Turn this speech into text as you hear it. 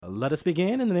Let us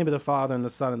begin in the name of the Father, and the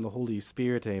Son, and the Holy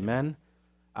Spirit. Amen.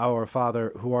 Our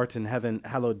Father, who art in heaven,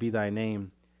 hallowed be thy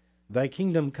name. Thy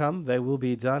kingdom come, thy will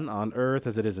be done on earth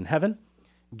as it is in heaven.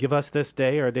 Give us this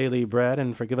day our daily bread,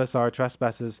 and forgive us our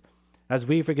trespasses, as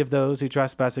we forgive those who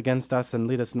trespass against us, and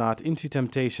lead us not into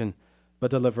temptation, but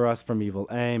deliver us from evil.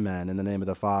 Amen. In the name of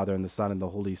the Father, and the Son, and the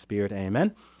Holy Spirit.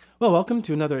 Amen. Well, welcome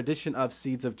to another edition of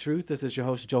Seeds of Truth. This is your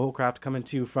host, Joe Holcraft, coming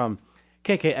to you from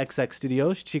KKXX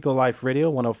Studios, Chico Life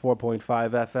Radio, 104.5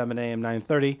 FM and AM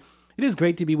 930. It is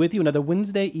great to be with you another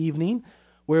Wednesday evening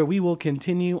where we will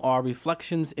continue our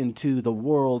reflections into the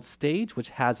world stage,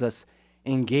 which has us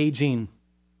engaging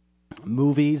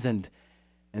movies and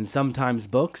sometimes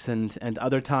books and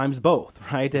other times both,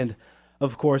 right? And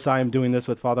of course, I am doing this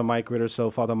with Father Mike Ritter.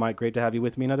 So, Father Mike, great to have you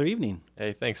with me another evening.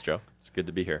 Hey, thanks, Joe. It's good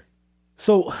to be here.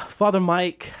 So, Father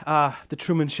Mike, The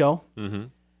Truman Show,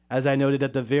 as I noted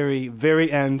at the very,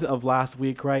 very end of last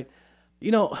week, right?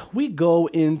 You know, we go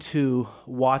into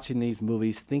watching these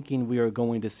movies thinking we are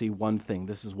going to see one thing.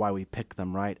 This is why we pick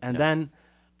them, right? And then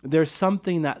there's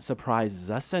something that surprises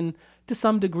us. And to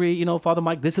some degree, you know, Father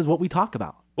Mike, this is what we talk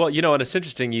about. Well, you know, and it's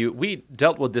interesting. We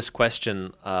dealt with this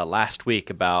question last week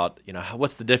about, you know,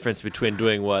 what's the difference between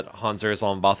doing what Hans Urs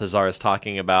von Balthasar is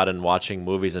talking about and watching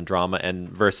movies and drama and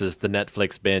versus the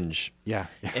Netflix binge. Yeah.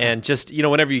 And just, you know,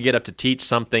 whenever you get up to teach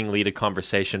something, lead a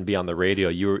conversation, be on the radio,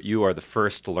 you are the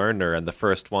first learner and the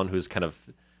first one who's kind of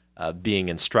being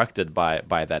instructed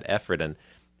by that effort. And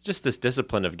just this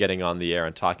discipline of getting on the air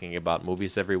and talking about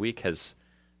movies every week has,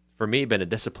 for me, been a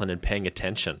discipline in paying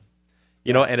attention.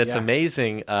 You know, and it's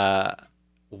amazing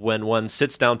when one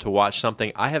sits down to watch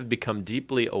something. I have become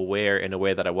deeply aware in a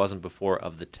way that I wasn't before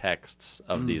of the texts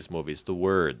of these movies, the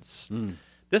words.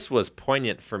 This was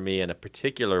poignant for me in a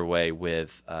particular way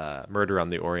with Murder on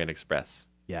the Orient Express.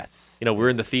 Yes. You know, we're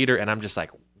in the theater, and I'm just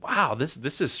like, wow,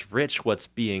 this is rich what's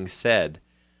being said.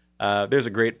 There's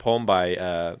a great poem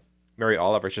by Mary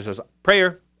Oliver. She says,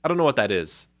 "Prayer, I don't know what that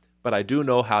is, but I do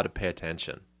know how to pay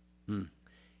attention."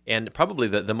 And probably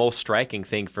the most striking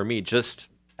thing for me, just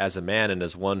as a man and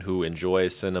as one who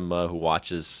enjoys cinema, who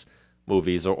watches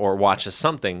movies or watches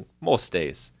something most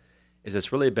days, is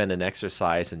it's really been an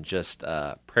exercise in just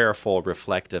prayerful,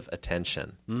 reflective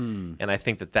attention. And I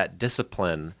think that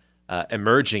discipline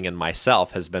emerging in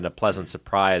myself has been a pleasant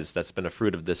surprise that's been a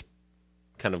fruit of this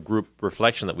kind of group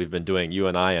reflection that we've been doing, you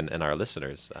and I and our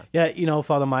listeners. Yeah, you know,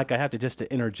 Father Mike, I have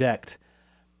to interject.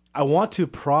 I want to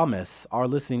promise our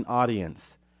listening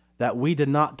audience that we did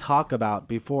not talk about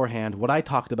beforehand what I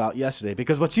talked about yesterday,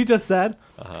 because what you just said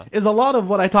is a lot of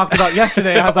what I talked about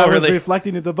yesterday as I was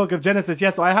reflecting in the book of Genesis.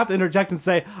 Yes, so I have to interject and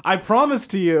say, I promise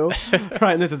to you,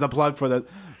 right, and this is a plug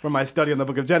for my study on the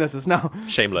book of Genesis. Now,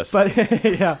 shameless. But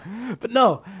yeah, but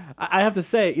no, I have to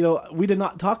say, you know, we did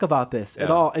not talk about this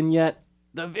at all, and yet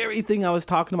the very thing I was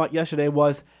talking about yesterday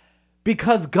was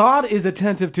because God is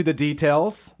attentive to the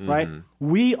details, right?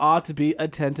 We ought to be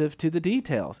attentive to the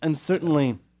details, and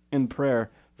certainly in prayer,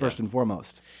 first and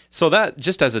foremost. So that,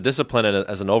 just as a discipline and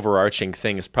as an overarching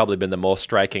thing, has probably been the most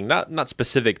striking, not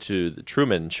specific to the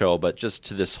Truman Show, but just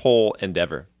to this whole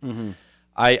endeavor.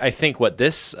 I think what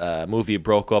this movie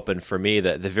broke open for me,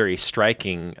 the very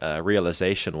striking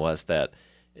realization was that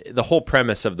the whole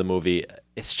premise of the movie,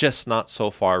 it's just not so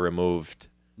far removed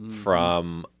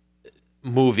from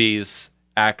movies,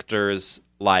 actors,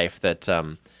 life, that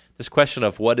this question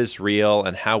of what is real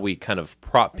and how we kind of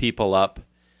prop people up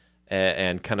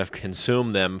and kind of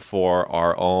consume them for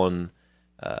our own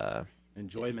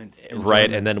enjoyment. Right,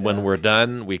 and then when we're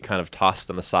done, we kind of toss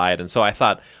them aside. And so I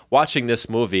thought, watching this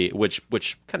movie, which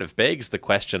kind of begs the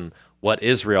question, what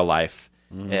is real life?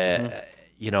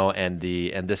 You know, and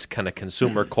this kind of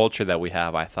consumer culture that we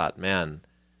have, I thought, man,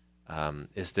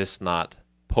 is this not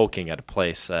poking at a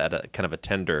place, at a kind of a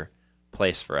tender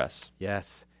place for us?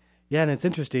 Yes. Yeah, and it's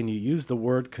interesting, you use the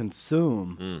word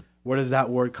consume. Where does that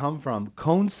word come from?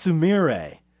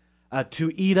 Consumere,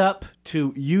 to eat up,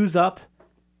 to use up,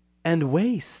 and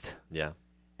waste. Yeah.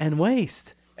 And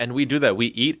waste. And we do that. We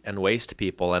eat and waste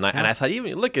people. And I thought,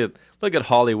 even look at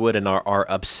Hollywood and our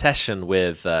obsession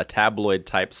with tabloid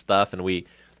type stuff. And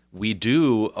we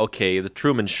do, the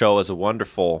Truman Show is a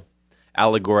wonderful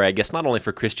allegory, I guess, not only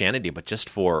for Christianity, but just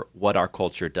for what our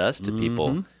culture does to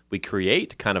people. We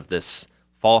create kind of this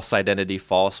false identity,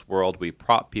 false world. We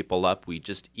prop people up. We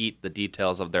just eat the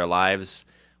details of their lives.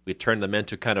 We turn them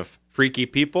into kind of freaky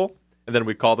people, and then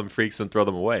we call them freaks and throw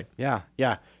them away. Yeah.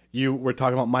 You were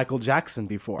talking about Michael Jackson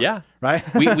before. Yeah. Right?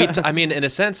 I mean, in a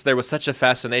sense, there was such a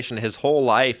fascination. His whole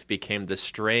life became this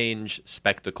strange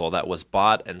spectacle that was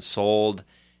bought and sold,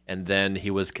 and then he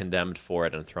was condemned for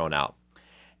it and thrown out.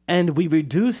 and we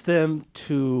reduce them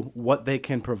to what they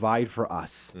can provide for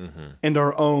us and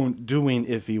our own doing,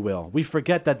 if you will. We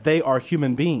forget that they are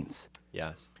human beings.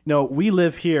 Yes. No, we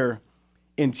live here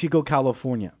in Chico,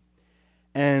 California,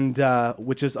 and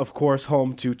which is, of course,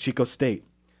 home to Chico State,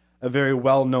 a very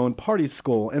well-known party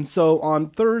school. And so on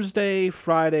Thursday,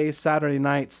 Friday, Saturday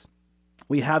nights,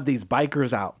 we have these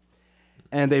bikers out,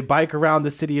 and they bike around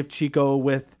the city of Chico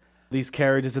with these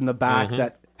carriages in the back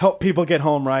that help people get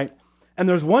home, right? And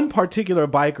there's one particular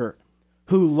biker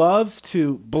who loves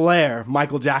to blare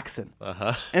Michael Jackson.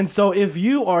 And so if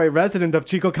you are a resident of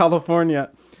Chico, California,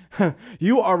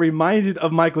 you are reminded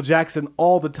of Michael Jackson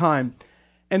all the time.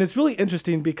 And it's really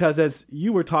interesting because as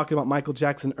you were talking about Michael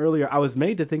Jackson earlier, I was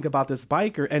made to think about this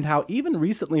biker and how even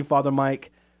recently, Father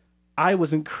Mike, I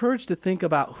was encouraged to think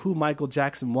about who Michael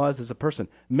Jackson was as a person.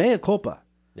 Mea culpa.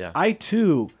 Yeah. I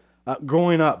too,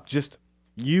 growing up, just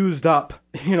used up,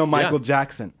 Michael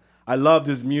Jackson. I loved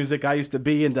his music. I used to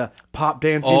be into pop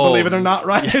dancing, believe it or not,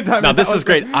 right? Yeah. Now, this is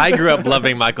great. I grew up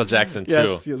loving Michael Jackson, too.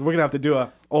 Yes, we're going to have to do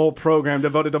a whole program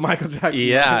devoted to Michael Jackson.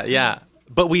 Yeah.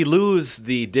 But we lose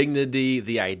the dignity,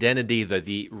 the identity,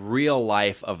 the real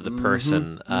life of the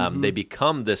person. They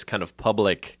become this kind of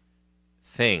public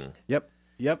thing.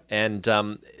 Yep. And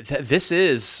this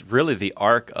is really the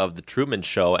arc of the Truman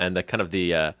Show, and the kind of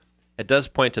it does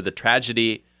point to the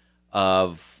tragedy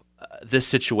of this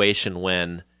situation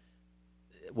when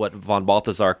what von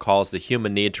Balthasar calls the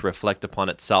human need to reflect upon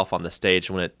itself on the stage,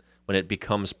 when it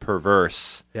becomes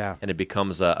perverse, and it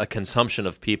becomes a consumption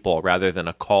of people rather than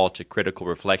a call to critical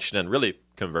reflection and really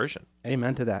conversion.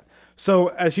 Amen to that. So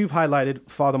as you've highlighted,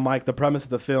 Father Mike, the premise of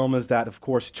the film is that, of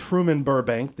course, Truman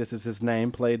Burbank, this is his name,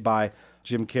 played by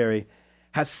Jim Carrey,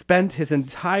 has spent his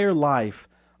entire life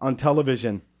on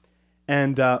television,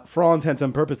 and for all intents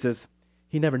and purposes,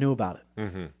 he never knew about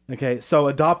it. Okay, so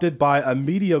adopted by a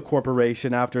media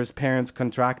corporation after his parents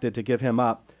contracted to give him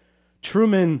up,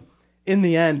 Truman, in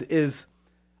the end, is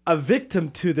a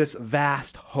victim to this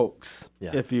vast hoax,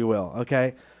 if you will,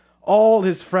 okay? All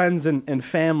his friends and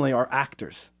family are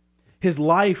actors. His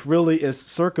life really is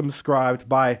circumscribed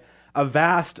by a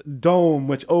vast dome,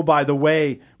 which, oh, by the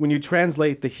way, when you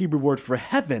translate the Hebrew word for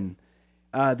heaven,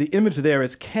 the image there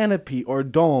is canopy or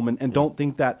dome, and don't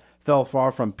think that fell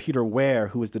far from Peter Weir,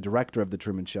 who is the director of The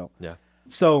Truman Show. Yeah.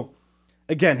 So,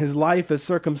 again, his life is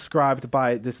circumscribed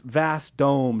by this vast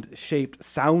domed-shaped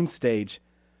soundstage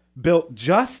built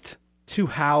just to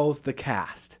house the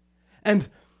cast. And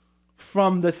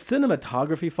from the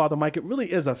cinematography, Father Mike, it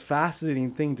really is a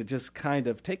fascinating thing to just kind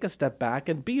of take a step back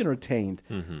and be entertained.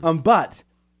 But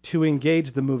to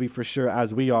engage the movie for sure,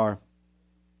 as we are,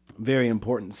 very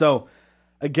important. So,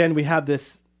 again, we have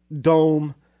this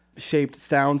dome-shaped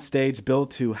soundstage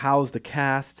built to house the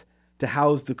cast, to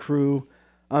house the crew,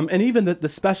 and even the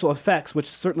special effects, which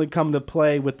certainly come to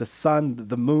play with the sun,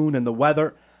 the moon, and the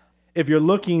weather. If you're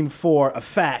looking for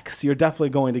effects, you're definitely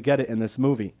going to get it in this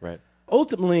movie. Right.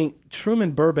 Ultimately,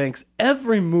 Truman Burbank's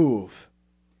every move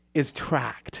is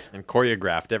tracked. And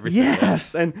choreographed, everything.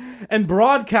 Yes, and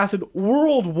broadcasted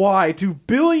worldwide to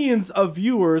billions of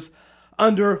viewers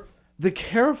under the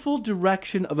careful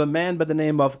direction of a man by the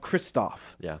name of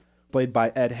Christoph, played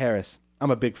by Ed Harris. I'm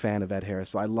a big fan of Ed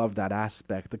Harris, so I love that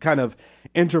aspect. The kind of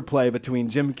interplay between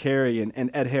Jim Carrey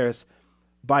and Ed Harris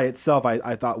by itself,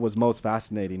 I thought was most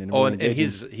fascinating. And and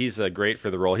he's great for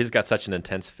the role. He's got such an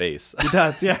intense face. He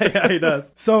does, yeah, he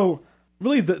does. So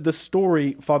really the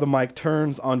story, Father Mike,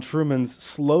 turns on Truman's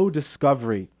slow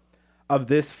discovery of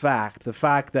this fact, the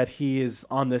fact that he is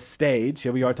on this stage.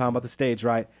 Here we are talking about the stage,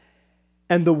 right?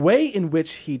 And the way in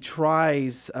which he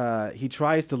tries to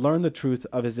learn the truth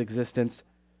of his existence,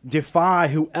 defy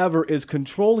whoever is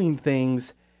controlling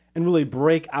things, and really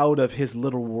break out of his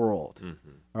little world.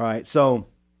 All right, so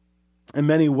in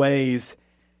many ways,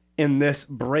 in this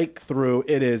breakthrough,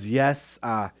 it is,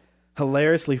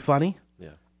 hilariously funny,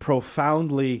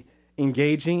 profoundly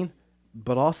engaging,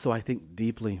 but also, I think,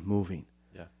 deeply moving.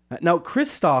 Now,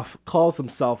 Christoph calls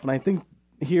himself, and I think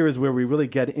here is where we really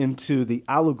get into the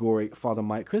allegory, Father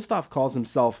Mike. Christoph calls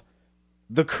himself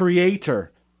the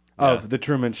creator of The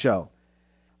Truman Show.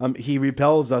 He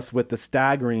repels us with the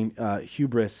staggering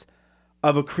hubris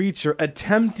of a creature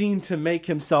attempting to make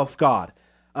himself God.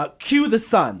 Cue the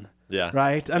sun,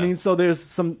 right? I mean, so there's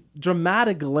some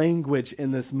dramatic language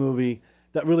in this movie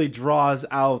that really draws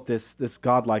out this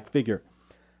godlike figure.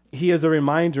 He is a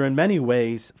reminder in many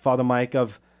ways, Father Mike,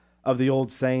 of the old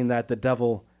saying that the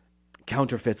devil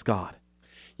counterfeits God.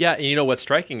 Yeah, and you know what's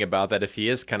striking about that, if he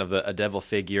is kind of a devil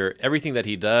figure, everything that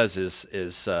he does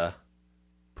is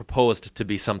proposed to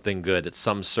be something good. It's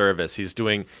some service.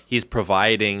 He's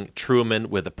providing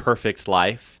Truman with a perfect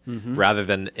life rather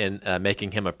than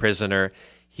making him a prisoner.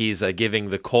 He's giving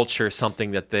the culture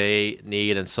something that they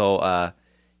need. And so,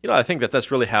 I think that's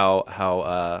really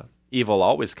how evil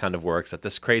always kind of works, that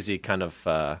this crazy kind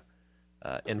of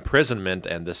imprisonment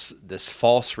and this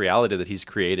false reality that he's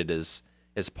created is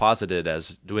posited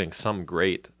as doing some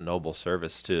great noble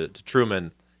service to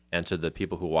Truman and to the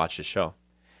people who watch his show.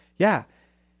 Yeah.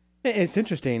 It's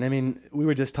interesting. I mean, we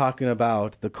were just talking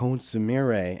about the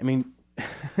consummere. I mean,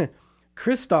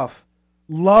 Christoph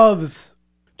loves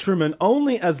Truman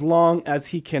only as long as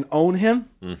he can own him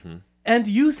and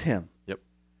use him. Yep.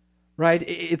 Right?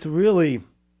 It's really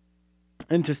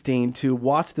interesting to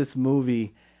watch this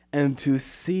movie and to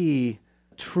see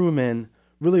Truman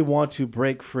really want to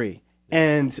break free.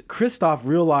 And Christoph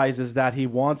realizes that he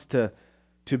wants to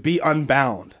be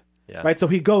unbound. Yeah. Right? So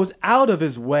he goes out of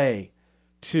his way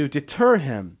to deter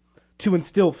him, to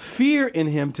instill fear in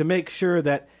him, to make sure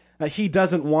that he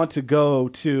doesn't want to go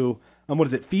to,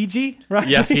 Fiji? Right?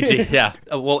 Yeah, Fiji, yeah.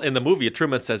 Well, in the movie,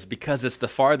 Truman says, because it's the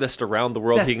farthest around the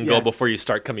world he can go before you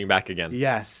start coming back again.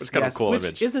 Yes. It's kind of a cool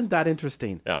image. Isn't that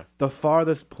interesting? Yeah. The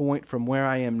farthest point from where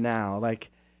I am now. Like,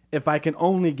 if I can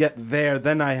only get there,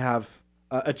 then I have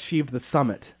achieved the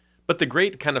summit. But the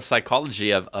great kind of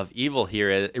psychology of evil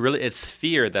here, it's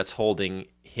fear that's holding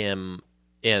him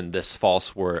in this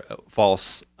false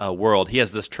world. He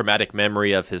has this traumatic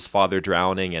memory of his father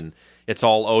drowning, and it's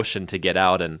all ocean to get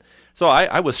out. And so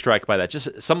I was struck by that.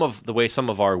 Just some of the way some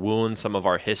of our wounds, some of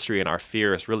our history and our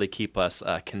fears really keep us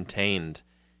contained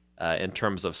in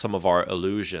terms of some of our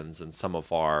illusions and some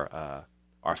of our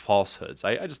falsehoods.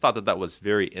 I just thought that was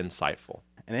very insightful.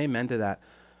 And amen to that.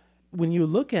 When you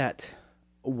look at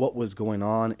what was going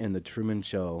on in the Truman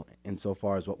Show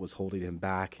insofar as what was holding him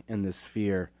back in this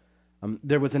fear,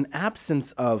 there was an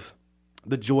absence of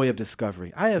the joy of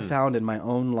discovery. I have found in my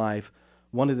own life,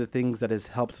 one of the things that has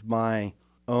helped my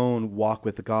own walk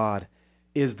with God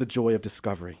is the joy of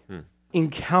discovery.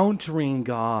 Encountering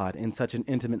God in such an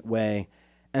intimate way,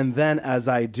 and then as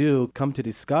I do, come to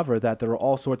discover that there are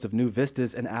all sorts of new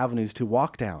vistas and avenues to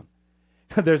walk down.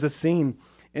 There's a scene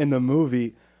in the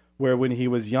movie where when he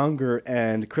was younger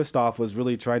and Christoph was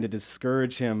really trying to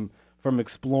discourage him from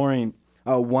exploring,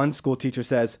 one school teacher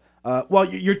says, well,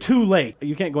 you're too late.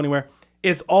 You can't go anywhere.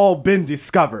 It's all been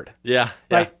discovered. Yeah.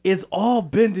 Like, it's all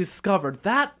been discovered.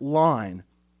 That line,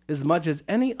 as much as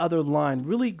any other line,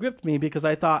 really gripped me because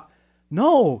I thought,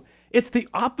 no, it's the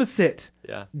opposite.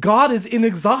 Yeah. God is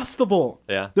inexhaustible.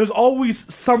 Yeah. There's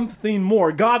always something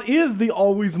more. God is the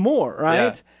always more,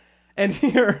 right? Yeah. And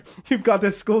here you've got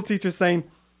this school teacher saying,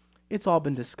 it's all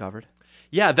been discovered.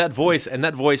 Yeah, that voice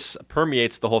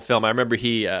permeates the whole film. I remember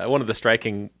one of the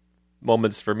striking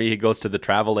moments for me, he goes to the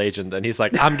travel agent and he's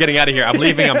like, I'm getting out of here. I'm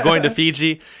leaving. I'm going to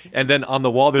Fiji. And then on the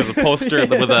wall, there's a poster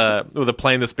with a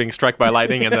plane that's being struck by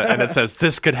lightning and it says,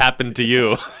 this could happen to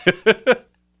you.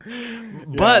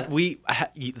 But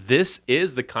this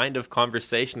is the kind of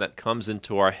conversation that comes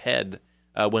into our head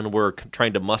when we're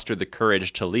trying to muster the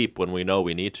courage to leap when we know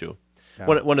we need to. Yeah.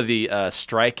 One of the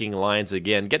striking lines,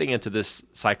 again, getting into this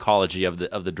psychology of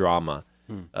the drama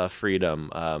of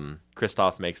freedom,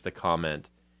 Christoph makes the comment.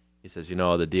 He says,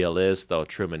 the deal is, though,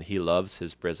 Truman, he loves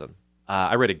his prison.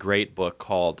 I read a great book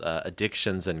called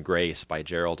Addictions and Grace by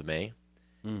Gerald May.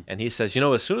 And he says,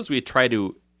 as soon as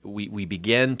we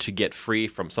begin to get free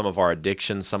from some of our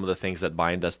addictions, some of the things that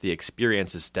bind us, the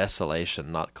experience is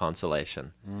desolation, not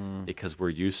consolation, because we're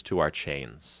used to our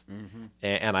chains.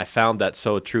 And I found that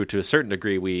so true. To a certain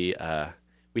degree, we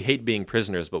hate being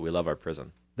prisoners, but we love our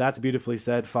prison. That's beautifully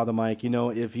said, Father Mike.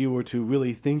 If you were to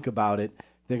really think about it,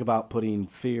 think about putting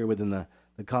fear within the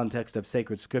context of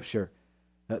sacred scripture.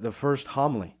 The first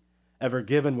homily ever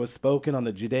given was spoken on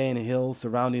the Judean hills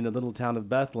surrounding the little town of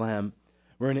Bethlehem,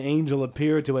 where an angel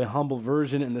appeared to a humble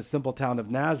virgin in the simple town of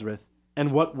Nazareth.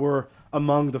 And what were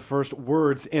among the first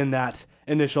words in that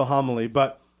initial homily?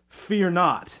 But fear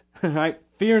not, right?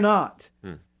 Fear not.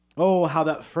 Oh, how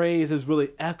that phrase is really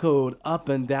echoed up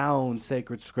and down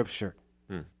sacred scripture.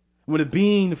 When a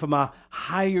being from a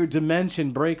higher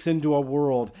dimension breaks into our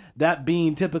world, that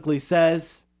being typically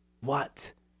says,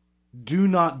 what? Do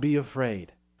not be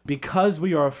afraid. Because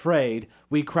we are afraid,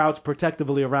 we crouch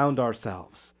protectively around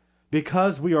ourselves.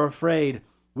 Because we are afraid,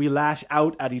 we lash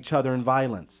out at each other in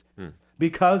violence.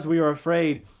 Because we are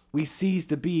afraid, we cease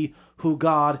to be who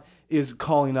God is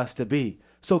calling us to be.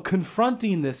 So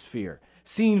confronting this fear,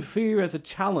 seeing fear as a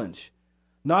challenge,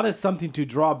 not as something to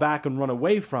draw back and run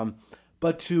away from,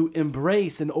 but to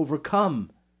embrace and overcome,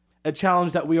 a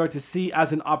challenge that we are to see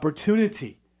as an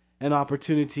opportunity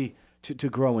to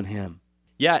grow in Him.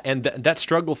 Yeah, and that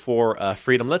struggle for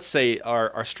freedom, let's say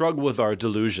our struggle with our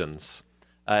delusions,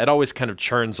 it always kind of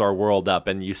churns our world up,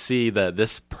 and you see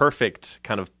this perfectly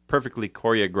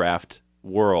choreographed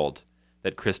world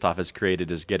that Christoph has created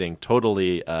is getting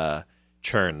totally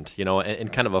churned, in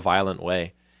kind of a violent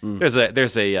way. There's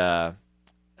a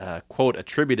quote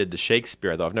attributed to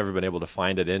Shakespeare, though I've never been able to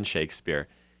find it in Shakespeare.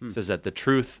 It says that the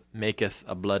truth maketh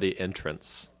a bloody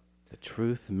entrance. The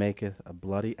truth maketh a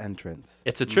bloody entrance.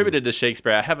 It's attributed to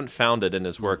Shakespeare. I haven't found it in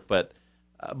his work, but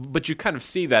you kind of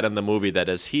see that in the movie, that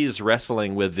as he's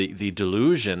wrestling with the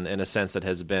delusion, in a sense, that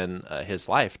has been his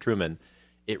life, Truman,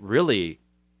 it really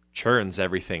churns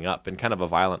everything up in kind of a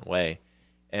violent way.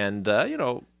 And,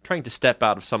 trying to step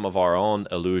out of some of our own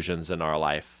illusions in our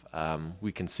life,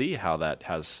 we can see how that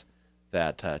has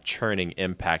that churning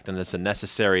impact, and it's a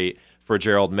necessary, for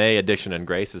Gerald May, Addiction and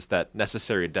Grace, is that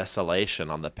necessary desolation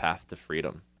on the path to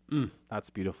freedom. That's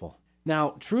beautiful.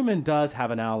 Now, Truman does have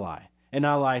an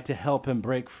ally to help him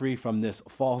break free from this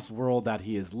false world that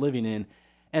he is living in,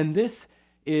 and this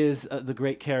is the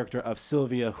great character of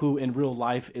Sylvia, who in real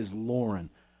life is Lauren.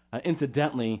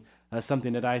 Incidentally,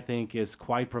 something that I think is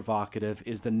quite provocative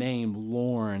is the name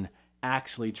Lauren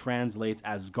actually translates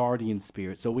as guardian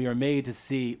spirit. So we are made to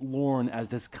see Lauren as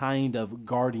this kind of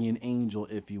guardian angel,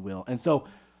 if you will. And so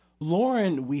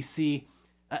Lauren we see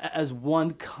as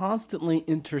one constantly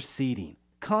interceding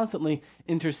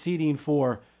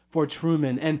for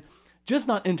Truman, and just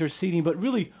not interceding, but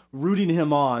really rooting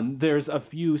him on. There's a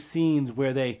few scenes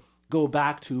where they go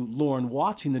back to Lauren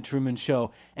watching the Truman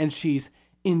Show, and she's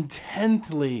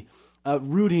intently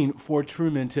rooting for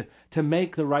Truman to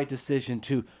make the right decision,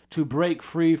 to break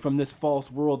free from this false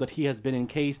world that he has been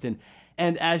encased in.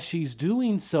 And as she's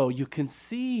doing so, you can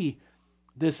see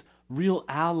this real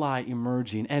ally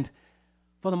emerging. And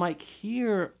Father Mike,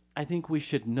 here I think we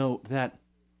should note that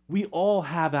we all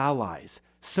have allies,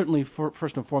 certainly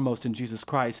first and foremost in Jesus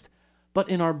Christ, but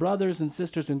in our brothers and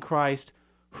sisters in Christ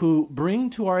who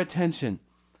bring to our attention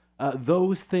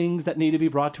those things that need to be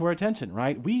brought to our attention,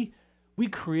 right? We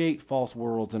create false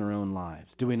worlds in our own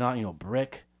lives, do we not?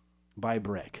 Brick by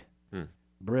brick,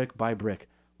 brick by brick.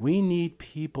 We need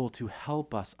people to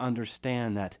help us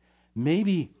understand that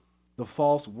maybe the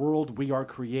false world we are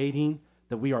creating,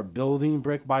 that we are building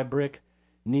brick by brick,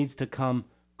 needs to come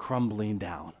crumbling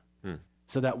down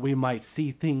so that we might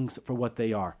see things for what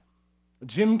they are.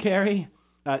 Jim Carrey,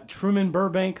 Truman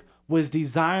Burbank was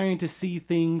desiring to see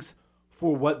things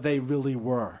for what they really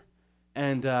were.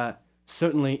 And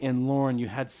certainly in Lauren, you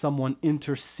had someone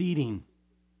interceding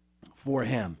for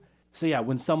him. So yeah,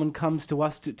 when someone comes to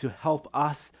us to help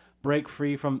us break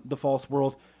free from the false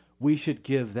world, we should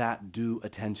give that due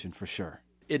attention for sure.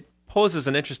 It poses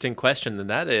an interesting question, and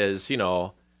that is,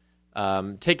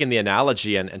 taking the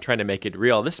analogy and trying to make it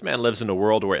real. This man lives in a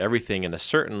world where everything in a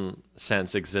certain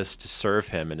sense exists to serve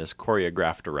him and is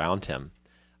choreographed around him.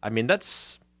 I mean,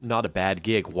 that's not a bad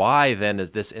gig. Why then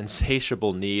is this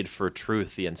insatiable need for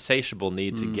truth, the insatiable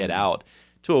need to get out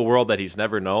to a world that he's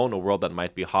never known, a world that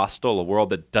might be hostile, a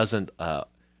world that doesn't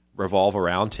revolve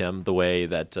around him the way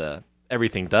that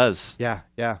everything does?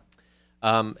 Yeah.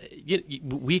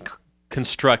 We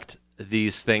construct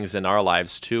these things in our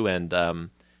lives too, and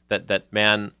that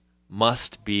man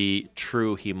must be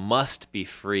true, he must be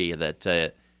free,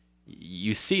 that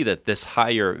you see that this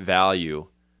higher value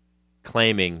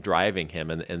driving him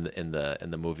in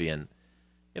the movie. And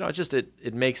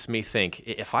it makes me think,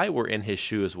 if I were in his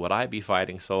shoes, would I be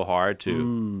fighting so hard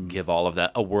to give all of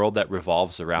that, a world that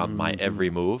revolves around my every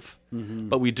move?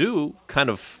 But we do kind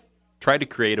of try to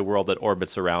create a world that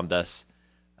orbits around us,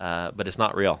 but it's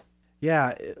not real.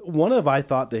 Yeah, one of, I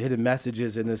thought, the hidden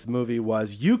messages in this movie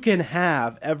was you can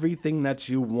have everything that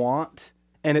you want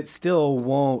and it still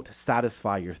won't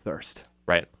satisfy your thirst.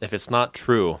 Right. If it's not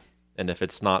true, and if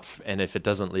it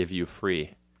doesn't leave you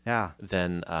free,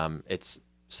 then it's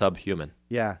subhuman.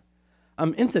 Yeah.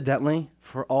 Incidentally,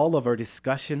 for all of our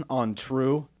discussion on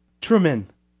Truman,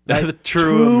 right? The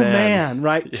true man,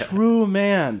 right? Yeah. True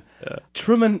man. Yeah.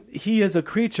 Truman, he is a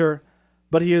creature,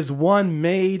 but he is one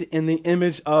made in the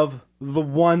image of the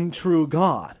one true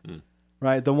God,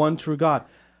 right? The one true God.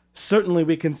 Certainly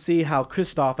we can see how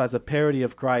Christoph, as a parody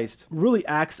of Christ, really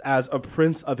acts as a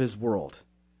prince of his world.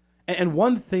 And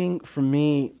one thing for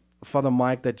me, Father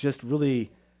Mike, that just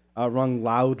really rung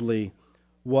loudly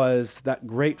was that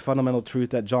great fundamental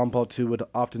truth that John Paul II would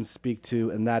often speak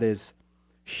to, and that is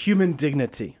human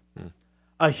dignity.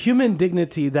 A human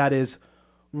dignity that is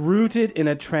rooted in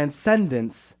a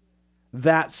transcendence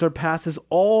that surpasses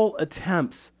all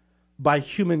attempts by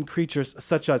human creatures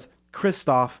such as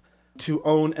Christoph to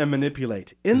own and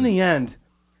manipulate. In the end,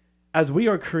 as we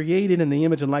are created in the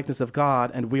image and likeness of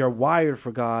God and we are wired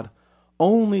for God,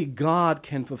 only God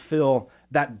can fulfill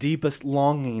that deepest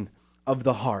longing of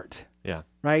the heart, Yeah.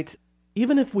 right?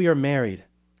 Even if we are married,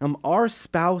 our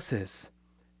spouses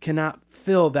cannot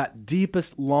fill that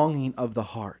deepest longing of the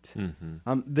heart.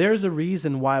 There's a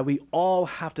reason why we all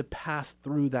have to pass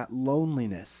through that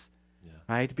loneliness,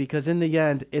 right? Because in the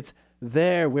end, it's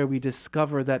there where we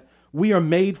discover that we are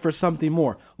made for something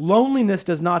more. Loneliness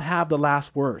does not have the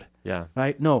last word, Yeah.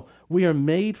 right? No, we are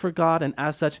made for God, and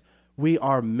as such, we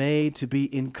are made to be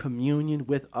in communion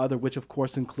with other, which of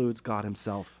course includes God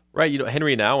himself. Right.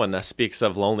 Henry Nouwen speaks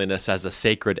of loneliness as a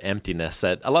sacred emptiness,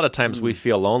 that a lot of times we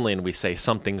feel lonely and we say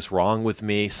something's wrong with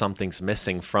me, something's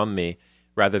missing from me,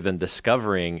 rather than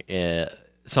discovering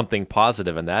something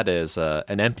positive, and that is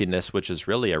an emptiness which is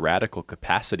really a radical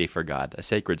capacity for God, a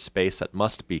sacred space that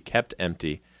must be kept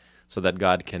empty so that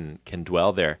God can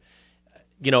dwell there.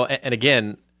 And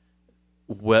again,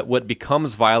 what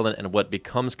becomes violent and what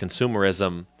becomes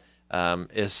consumerism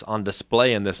is on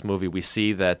display in this movie. We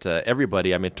see that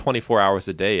everybody, 24 hours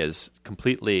a day, is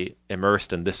completely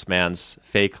immersed in this man's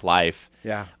fake life.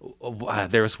 Yeah.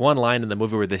 There's one line in the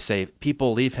movie where they say,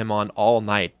 people leave him on all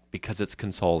night because it's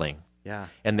consoling. Yeah.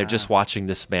 And they're just watching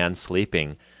this man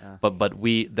sleeping. But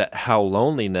how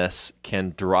loneliness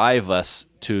can drive us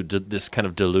to this kind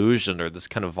of delusion or this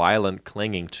kind of violent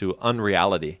clinging to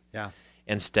unreality. Yeah.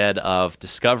 Instead of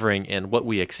discovering in what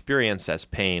we experience as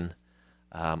pain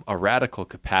a radical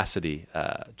capacity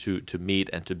to meet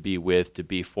and to be with, to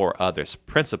be for others,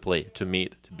 principally to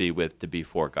meet, to be with, to be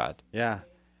for God. Yeah.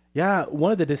 Yeah,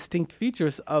 one of the distinct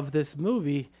features of this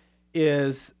movie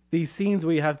is these scenes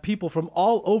where you have people from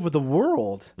all over the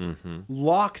world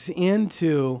locked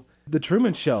into the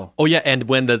Truman Show. Oh, yeah, and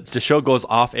when the show goes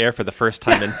off air for the first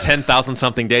time in 10,000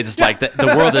 something days, it's like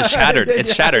the world is shattered.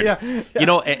 It's shattered.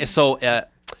 Yeah.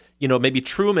 Maybe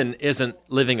Truman isn't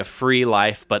living a free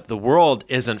life, but the world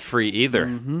isn't free either.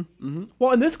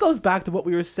 Well, and this goes back to what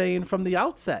we were saying from the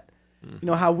outset.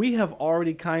 How we have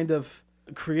already kind of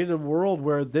created a world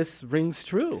where this rings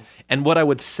true. And what I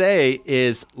would say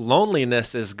is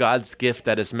loneliness is God's gift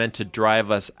that is meant to drive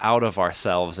us out of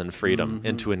ourselves in freedom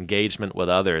into engagement with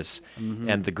others.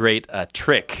 And the great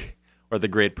trick or the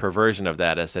great perversion of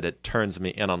that is that it turns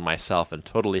me in on myself and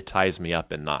totally ties me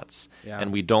up in knots. Yeah.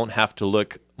 And we don't have to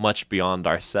look much beyond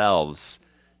ourselves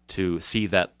to see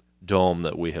that dome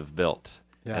that we have built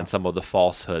and some of the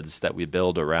falsehoods that we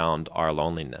build around our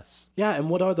loneliness. Yeah, and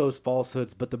what are those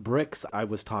falsehoods but the bricks I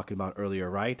was talking about earlier,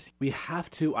 right? We have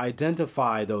to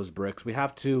identify those bricks. We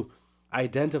have to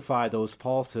identify those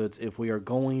falsehoods if we are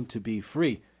going to be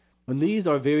free. And these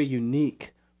are very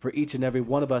unique for each and every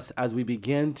one of us as we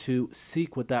begin to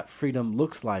seek what that freedom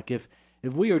looks like. If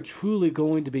we are truly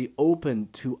going to be open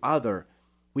to other,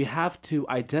 we have to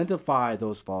identify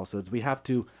those falsehoods. We have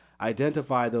to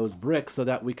identify those bricks so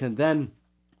that we can then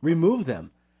remove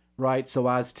them, right? So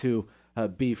as to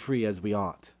be free as we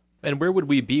ought. And where would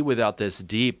we be without this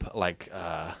deep,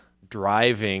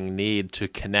 driving need to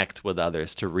connect with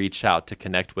others, to reach out, to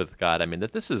connect with God?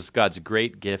 That this is God's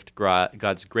great gift,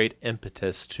 God's great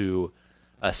impetus to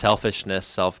a selfishness,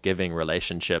 self-giving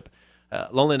relationship.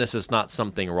 Loneliness is not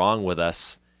something wrong with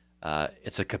us.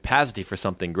 It's a capacity for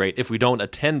something great. If we don't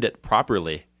attend it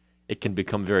properly, it can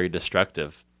become very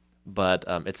destructive. But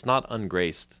it's not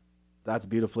ungraced. That's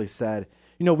beautifully said.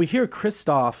 We hear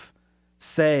Christoph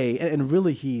say, and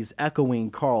really he's echoing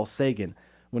Carl Sagan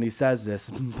when he says this,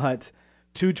 but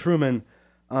to Truman,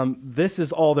 this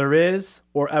is all there is,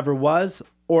 or ever was,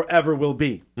 or ever will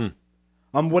be.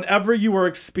 Whatever you are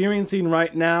experiencing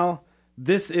right now,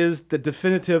 this is the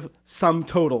definitive sum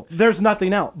total. There's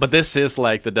nothing else. But this is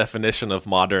like the definition of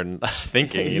modern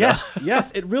thinking,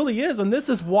 Yes, it really is. And this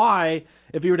is why,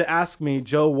 if you were to ask me,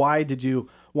 Joe, why did you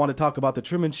want to talk about the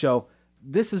Truman Show?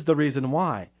 This is the reason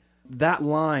why. That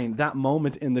line, that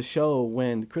moment in the show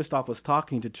when Christoph was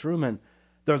talking to Truman,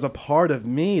 there's a part of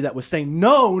me that was saying,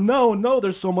 no,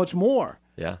 there's so much more.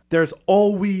 Yeah. There's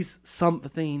always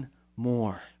something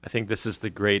more. I think this is the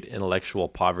great intellectual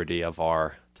poverty of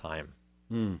our time.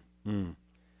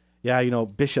 Yeah,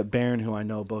 Bishop Barron, who I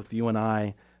know both you and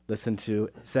I listen to,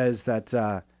 says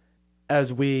that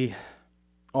as we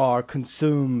are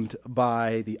consumed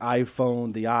by the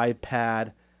iPhone, the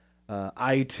iPad,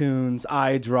 iTunes,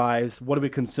 iDrives, what are we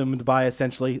consumed by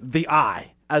essentially? The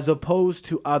I, as opposed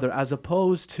to other, as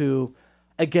opposed to,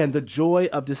 again, the joy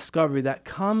of discovery that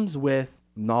comes with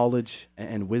knowledge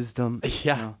and wisdom.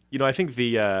 Yeah. I think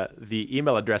the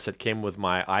email address that came with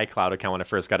my iCloud account when I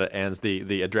first got it, and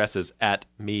the address is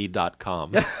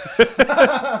 @me.com. Isn't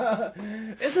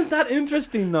that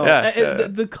interesting, though? Yeah.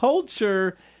 The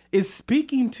culture is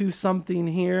speaking to something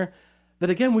here that,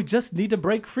 again, we just need to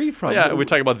break free from. Yeah, we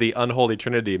talk about the unholy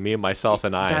trinity, me, myself,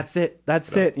 and I. That's it.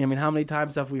 That's it. I mean, how many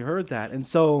times have we heard that? And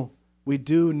so we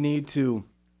do need to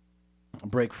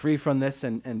break free from this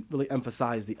and really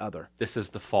emphasize the other. This is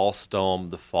the false dome,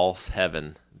 the false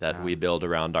heaven that we build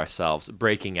around ourselves.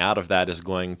 Breaking out of that is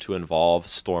going to involve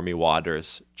stormy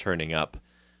waters churning up.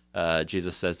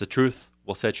 Jesus says, the truth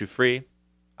will set you free.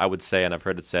 I would say, and I've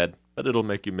heard it said, but it'll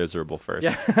make you miserable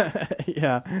first. Yeah.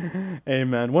 Yeah.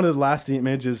 Amen. One of the lasting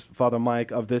images, Father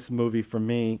Mike, of this movie for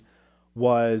me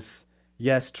was,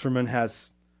 yes, Truman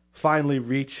has finally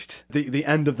reached the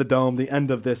end of the dome, the end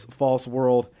of this false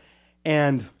world.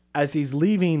 And as he's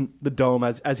leaving the dome,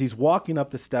 as he's walking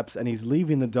up the steps and he's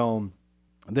leaving the dome,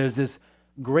 there's this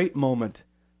great moment,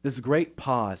 this great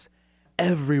pause.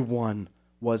 Everyone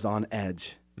was on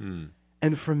edge.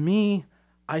 And for me,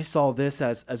 I saw this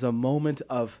as a moment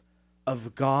of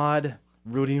God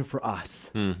rooting for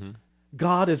us. Mm-hmm.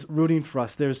 God is rooting for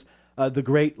us. There's the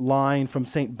great line from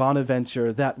St.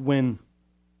 Bonaventure that when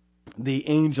the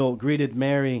angel greeted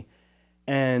Mary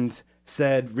and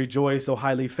said, rejoice, O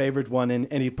highly favored one, and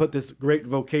he put this great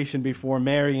vocation before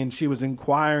Mary, and she was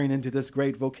inquiring into this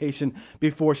great vocation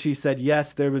before she said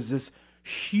yes, there was this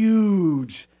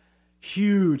huge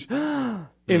in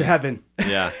heaven.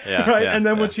 Yeah. Right? Yeah, and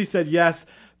then when she said yes,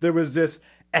 there was this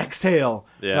exhale,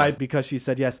 Yeah. right? Because she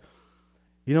said yes.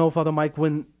 You know, Father Mike,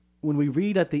 when we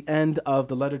read at the end of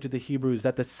the letter to the Hebrews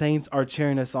that the saints are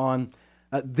cheering us on,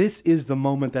 this is the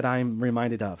moment that I'm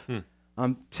reminded of.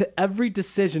 To every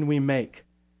decision we make,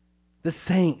 the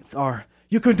saints are,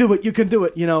 you can do it, you can do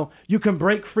it. You know, you can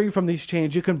break free from these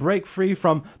chains. You can break free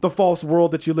from the false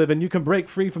world that you live in. You can break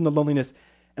free from the loneliness.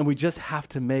 And we just have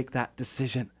to make that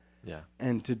decision. Yeah.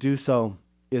 And to do so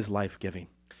is life-giving.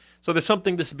 So there's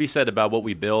something to be said about what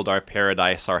we build our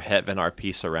paradise, our heaven, our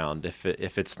peace around. If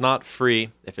it's not free,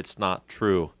 if it's not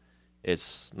true,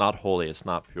 it's not holy, it's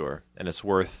not pure, and it's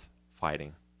worth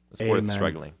fighting. It's worth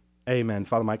struggling. Amen.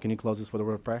 Father Mike, can you close us with a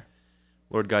word of prayer?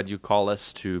 Lord God, you call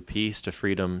us to peace, to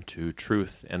freedom, to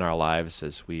truth in our lives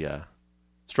as we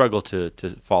struggle to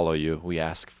follow you. We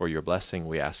ask for your blessing.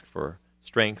 We ask for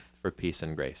strength, for peace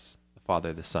and grace. The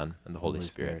Father, the Son, and the Holy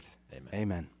Spirit. Amen.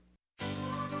 Amen.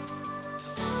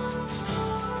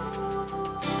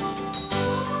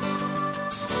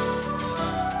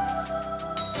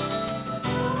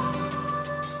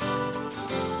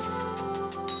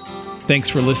 Thanks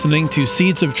for listening to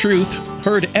Seeds of Truth,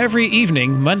 heard every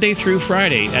evening, Monday through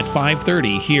Friday at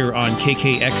 5:30 here on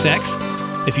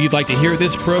KKXX. If you'd like to hear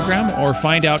this program or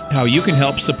find out how you can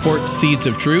help support Seeds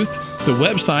of Truth, the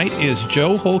website is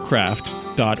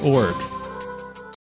joeholcraft.org.